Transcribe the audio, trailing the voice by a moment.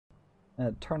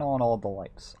Turn on all the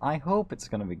lights. I hope it's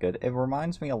gonna be good. It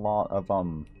reminds me a lot of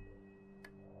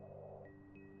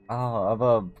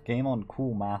a game on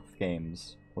Cool Math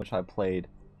Games, which I played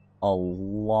a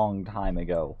long time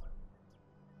ago.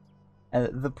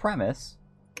 And the premise,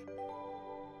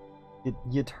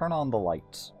 you turn on the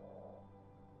lights.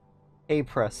 Hey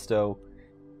presto,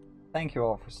 thank you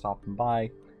all for stopping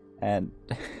by, and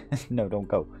no, don't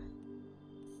go.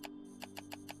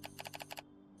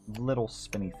 Little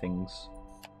spinny things.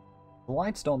 The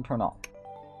lights don't turn off.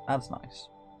 That's nice.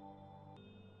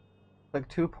 Click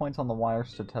 2 points on the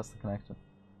wires to test the connection.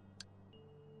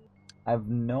 I have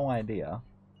no idea.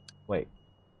 Wait.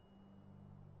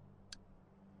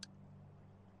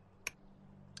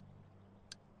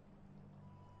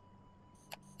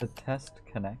 The test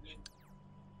connection.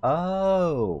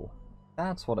 Oh!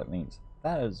 That's what it means.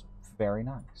 That is very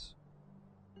nice.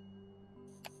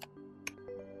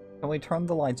 Can we turn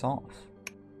the lights off?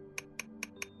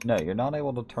 No, you're not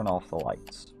able to turn off the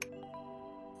lights.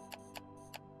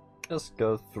 Just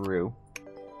go through.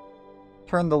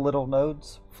 Turn the little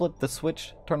nodes, flip the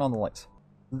switch, turn on the lights.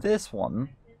 This one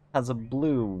has a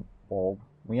blue bulb.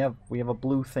 We have a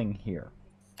blue thing here.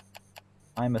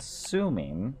 I'm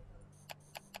assuming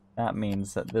that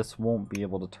means that this won't be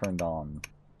able to turn on.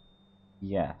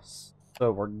 Yes.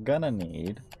 So we're gonna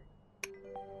need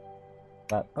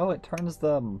that. Oh, it turns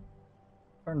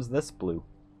this blue.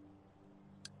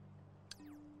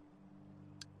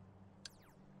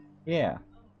 Yeah.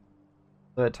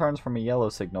 So it turns from a yellow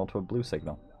signal to a blue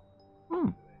signal.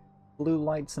 Blue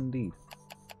lights indeed.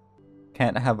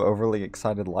 Can't have overly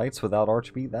excited lights without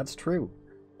RGB? That's true.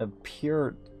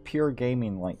 Pure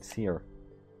gaming lights here.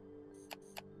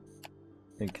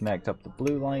 You connect up the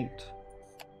blue light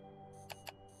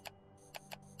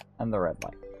and the red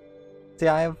light. See,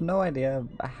 I have no idea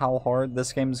how hard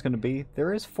this game is going to be.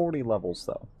 There is 40 levels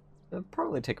though. It'll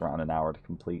probably take around an hour to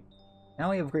complete. Now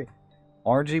we have great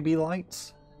RGB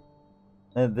lights.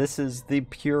 This is the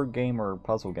pure gamer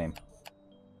puzzle game.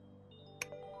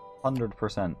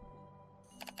 100%.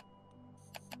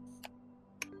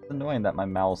 It's annoying that my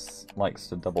mouse likes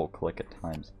to double click at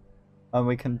times.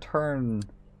 We can turn...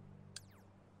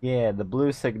 Yeah, the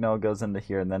blue signal goes into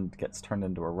here and then gets turned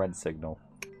into a red signal.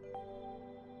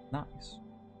 Nice.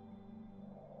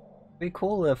 Be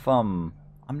cool if, I'm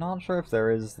not sure if there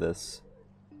is this.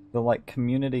 The, like,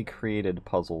 community created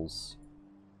puzzles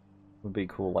would be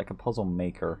cool, like a puzzle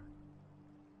maker.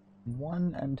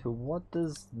 1 and 2, what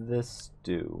does this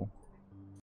do?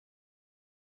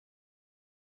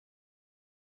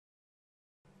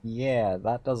 Yeah,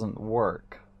 that doesn't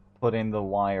work. Putting the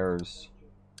wires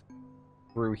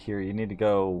through here, you need to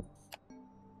go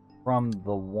from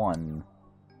the 1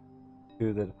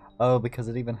 to the... Oh, because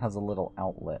it even has a little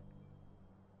outlet.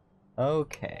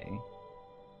 Okay.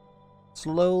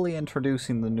 Slowly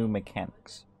introducing the new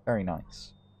mechanics. Very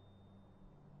nice.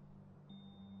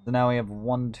 So now we have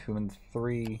 1, 2, and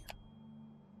 3.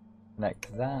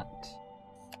 Connect that.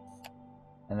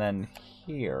 And then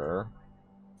here...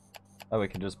 Oh, we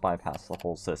can just bypass the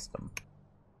whole system.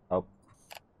 Oh.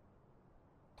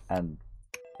 And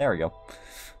there we go.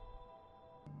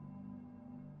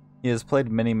 He has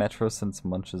played Mini Metro since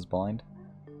Munch is blind.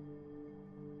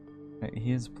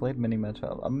 He has played Mini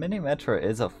Metro. Mini Metro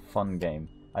is a fun game.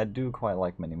 I do quite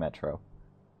like Mini Metro.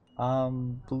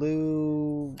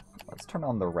 Blue... Let's turn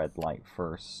on the red light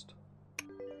first.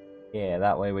 Yeah,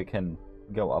 that way we can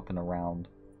go up and around.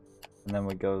 And then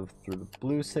we go through the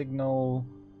blue signal.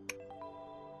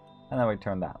 And then we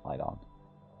turn that light on.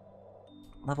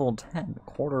 Level 10,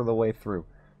 quarter of the way through.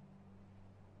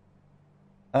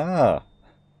 A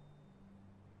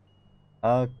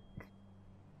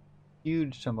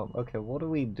huge jump up. Okay, what do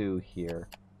we do here?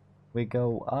 We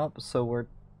go up, so we're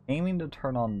aiming to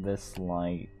turn on this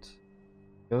light.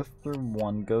 Go through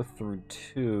 1, go through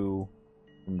 2,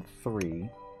 and 3.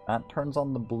 That turns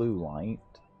on the blue light.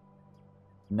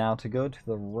 Now to go to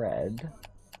the red,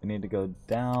 we need to go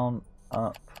down,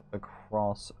 up,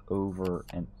 across, over,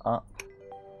 and up.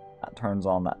 That turns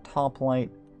on that top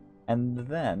light. And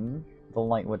then, the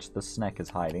light which the Snek is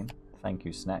hiding. Thank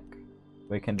you, Snek.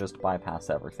 We can just bypass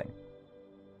everything.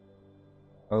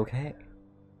 Okay.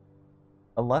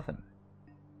 11.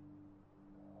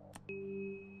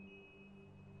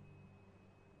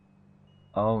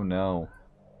 Oh no.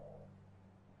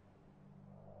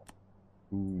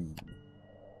 Ooh.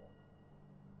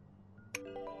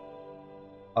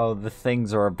 Oh, the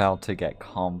things are about to get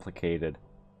complicated.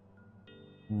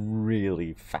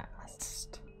 Really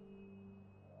fast.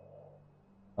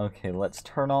 Okay, let's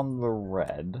turn on the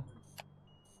red.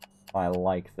 I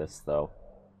like this, though.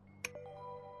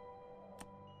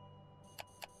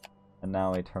 And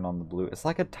now we turn on the blue. It's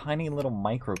like a tiny little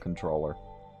microcontroller.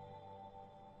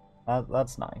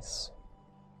 That's nice.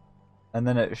 And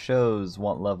then it shows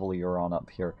what level you're on up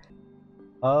here.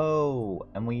 Oh,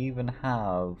 and we even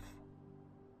have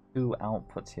 2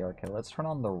 outputs here. Okay, let's turn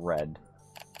on the red.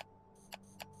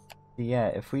 Yeah,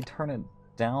 if we turn it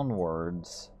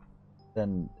downwards,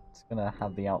 then it's gonna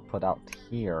have the output out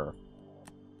here.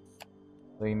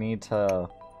 We need to...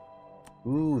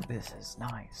 Ooh, this is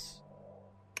nice.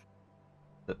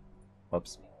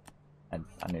 Whoops. I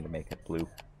need to make it blue.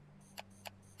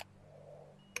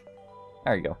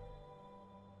 There you go.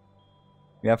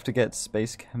 You have to get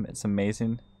Space Chem. It's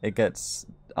amazing. It gets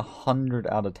 100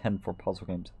 out of 10 for puzzle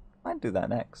games. Might do that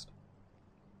next.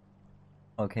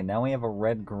 Okay, now we have a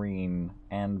red, green,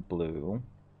 and blue.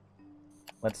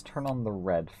 Let's turn on the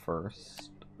red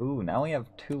first. Ooh, now we have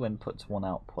 2 inputs, 1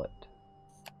 output.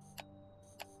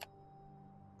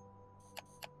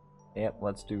 Yep,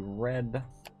 let's do red.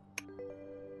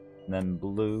 And then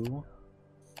blue.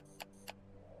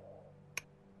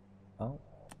 Oh.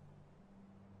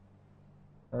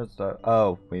 There's the...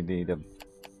 Oh, we need to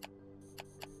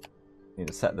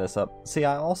set this up. See,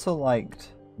 I also liked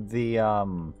the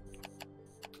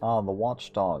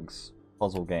Watch Dogs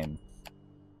puzzle game.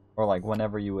 Or like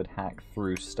whenever you would hack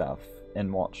through stuff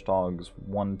in Watch Dogs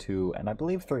 1, 2, and I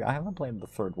believe 3. I haven't played the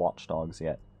 3rd Watch Dogs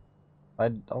yet.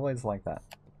 I'd always like that.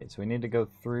 Okay, so we need to go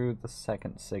through the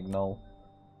 2nd signal.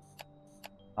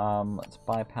 Let's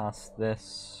bypass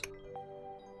this.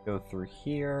 Go through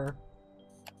here.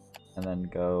 And then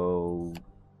go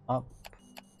up,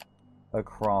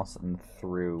 across, and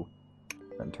through.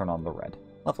 Then turn on the red.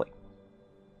 Lovely.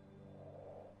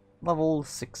 Level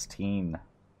 16.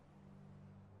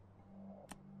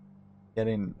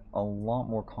 Getting a lot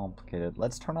more complicated.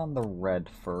 Let's turn on the red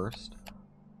first.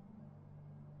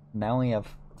 Now we have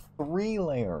 3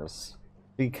 layers.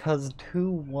 Because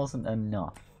 2 wasn't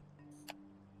enough.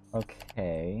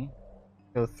 Okay.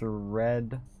 Go through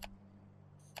red.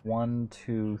 1,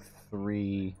 2,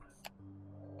 3.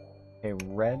 Okay,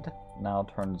 red now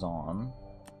turns on.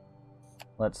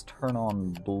 Let's turn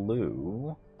on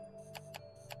blue.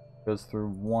 Goes through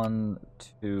 1,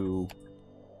 2,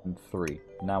 and 3.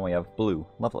 Now we have blue.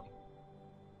 Lovely.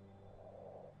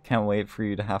 Can't wait for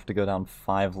you to have to go down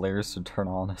 5 layers to turn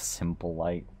on a simple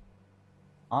light.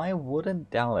 I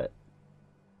wouldn't doubt it.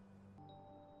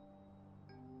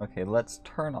 Okay, let's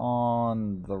turn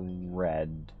on the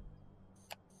red.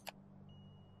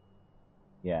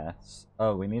 Yes.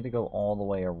 Oh, we need to go all the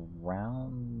way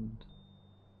around.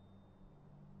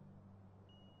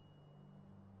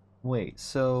 Wait,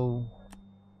 so...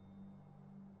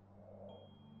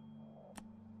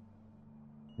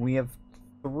 we have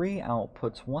 3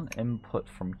 outputs, 1 input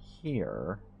from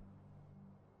here.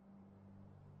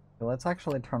 So let's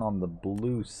actually turn on the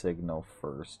blue signal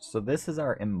first. So this is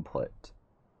our input.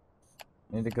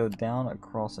 We need to go down,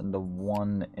 across, into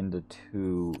 1, into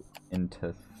 2,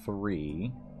 into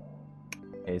 3.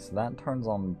 Okay, so that turns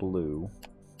on blue.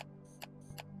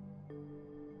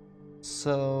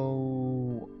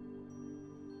 So...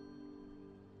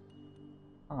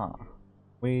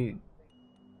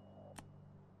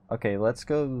 Okay, let's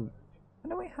go... Why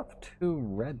do we have 2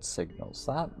 red signals?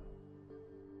 I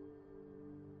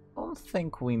don't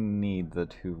think we need the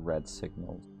 2 red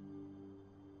signals.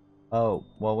 Oh,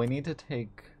 well, we need to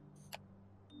take...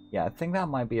 Yeah, I think that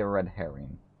might be a red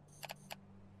herring.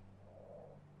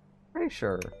 Pretty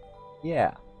sure.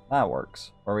 Yeah, that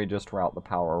works. Or we just route the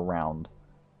power around.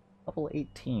 Level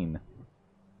 18.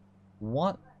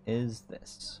 What is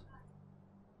this?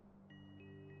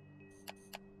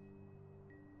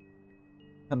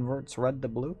 Converts red to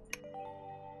blue?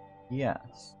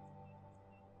 Yes.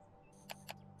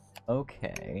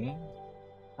 Okay.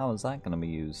 How is that going to be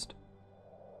used?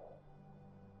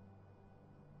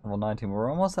 Level 19. We're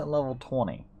almost at level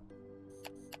 20.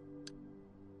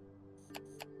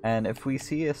 And if we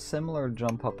see a similar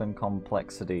jump up in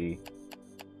complexity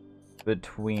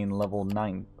between level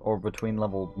 9 or between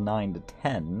level 9 to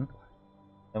 10,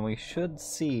 then we should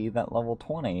see that level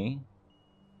 20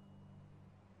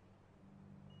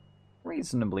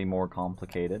 reasonably more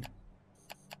complicated.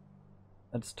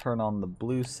 Let's turn on the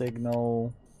blue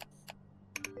signal.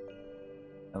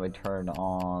 And we turn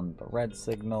on the red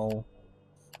signal.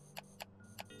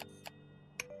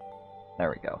 There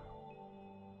we go.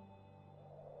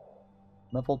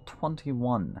 Level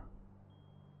 21.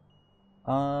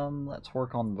 Let's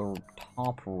work on the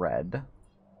top red.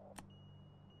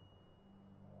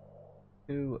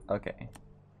 Okay.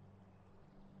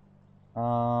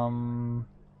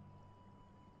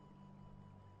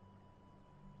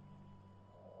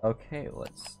 Okay,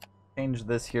 let's change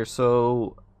this here.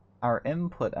 So, our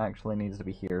input actually needs to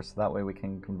be here, so that way we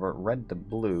can convert red to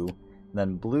blue,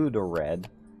 then blue to red,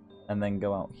 and then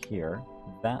go out here.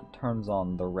 That turns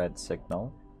on the red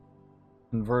signal.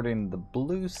 Converting the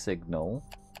blue signal,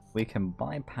 we can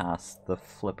bypass the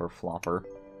flipper flopper,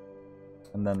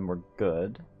 and then we're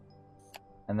good.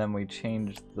 And then we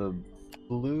change the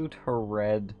blue to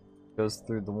red, goes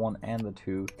through the 1 and the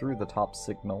 2, through the top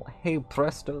signal. Hey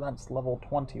presto, that's level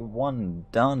 21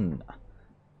 done!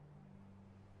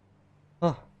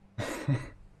 Oh.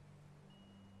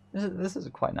 This is a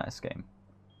quite nice game.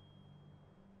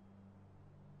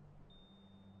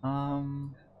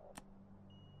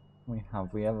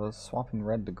 We have a swapping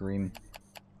red to green.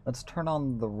 Let's turn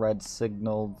on the red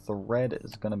signal. The red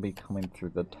is going to be coming through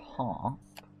the top.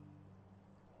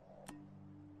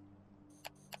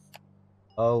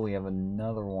 Oh, we have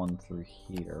another one through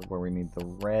here where we need the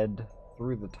red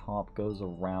through the top, goes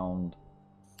around,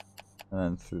 and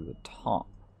then through the top.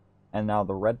 And now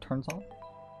the red turns on.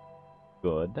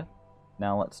 Good.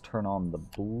 Now let's turn on the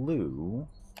blue,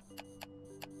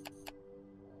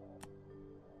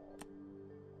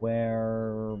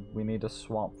 where we need to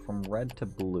swap from red to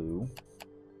blue.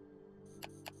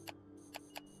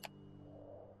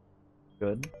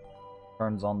 Good.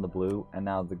 Turns on the blue, and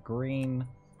now the green.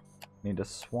 Need to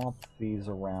swap these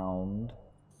around.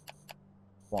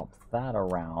 Swap that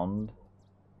around.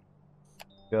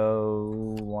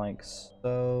 Go like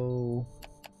so.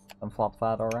 And flop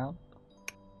that around.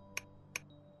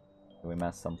 Did we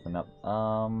mess something up?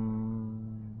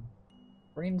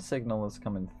 Green signal is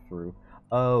coming through.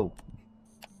 Oh.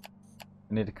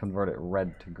 I need to convert it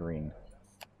red to green.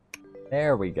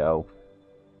 There we go.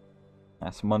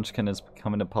 Yes, Munchkin is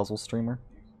becoming a puzzle streamer.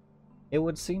 It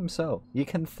would seem so. You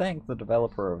can thank the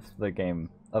developer of the game,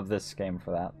 of this game,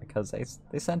 for that, because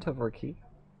they sent over a key,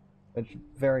 which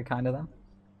very kind of them.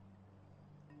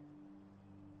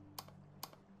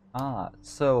 Ah,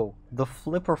 so the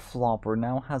flipper flopper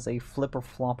now has a flipper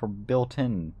flopper built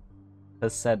in to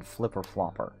said flipper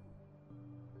flopper.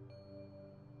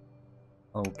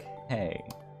 Okay.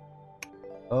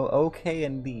 Oh, okay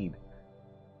indeed.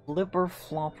 Flipper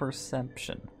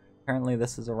flopperception. Apparently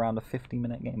this is around a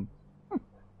 50-minute game.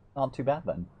 Not too bad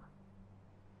then.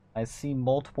 I see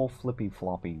multiple flippy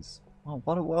floppies. Oh,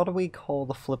 what do we call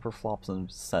the flipper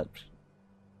flopperception?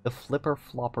 The flipper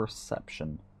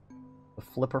flopperception. The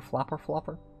flipper flapper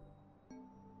flopper?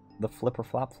 The flipper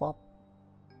flap flop?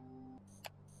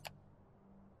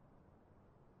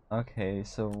 Okay,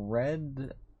 so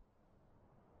red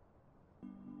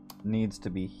needs to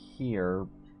be here.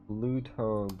 Blue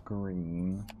to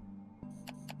green.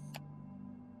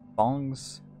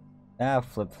 Bongs. Ah,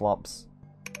 flip-flops.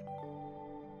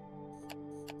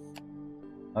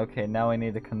 Okay, now I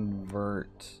need to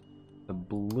convert the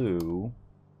blue.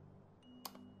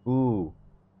 Ooh.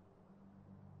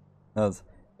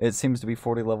 It seems to be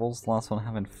 40 levels. The last one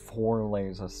having 4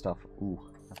 layers of stuff. Ooh,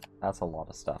 that's a lot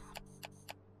of stuff.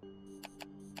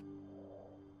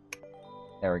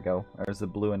 There we go. There's the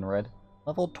blue and red.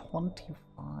 Level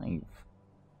 25.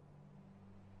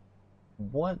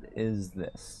 What is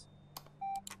this?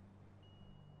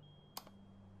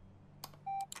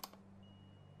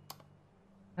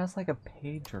 It has like a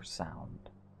pager sound.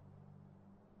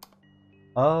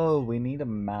 Oh, we need to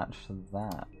match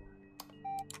that.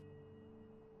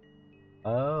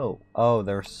 Oh,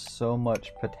 there's so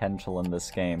much potential in this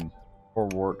game for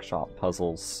workshop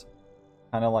puzzles.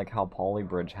 Kind of like how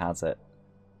Polybridge has it.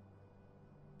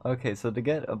 Okay, so to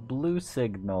get a blue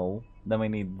signal, then we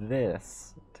need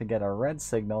this. To get a red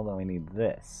signal, then we need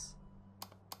this.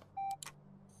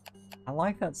 I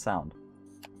like that sound.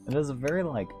 It has a very,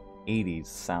 like, 80s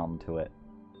sound to it.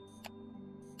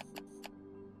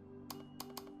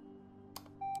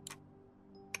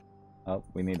 Oh,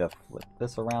 we need to flip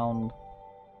this around.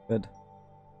 Good.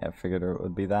 Yeah, I figured it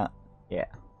would be that. Yeah.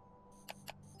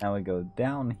 Now we go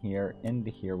down here,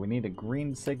 into here. We need a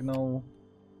green signal.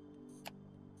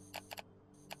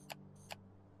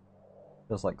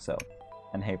 Just like so.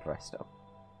 And hey presto.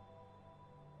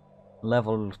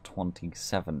 Level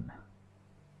 27.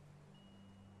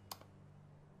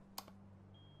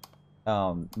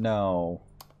 No.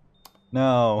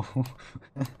 No.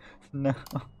 No.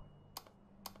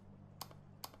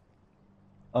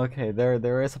 Okay,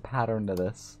 there is a pattern to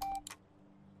this.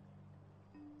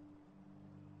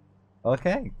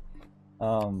 Okay.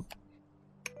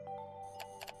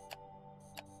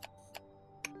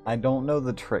 I don't know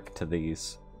the trick to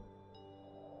these.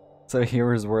 So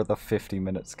here's where the 50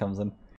 minutes comes in.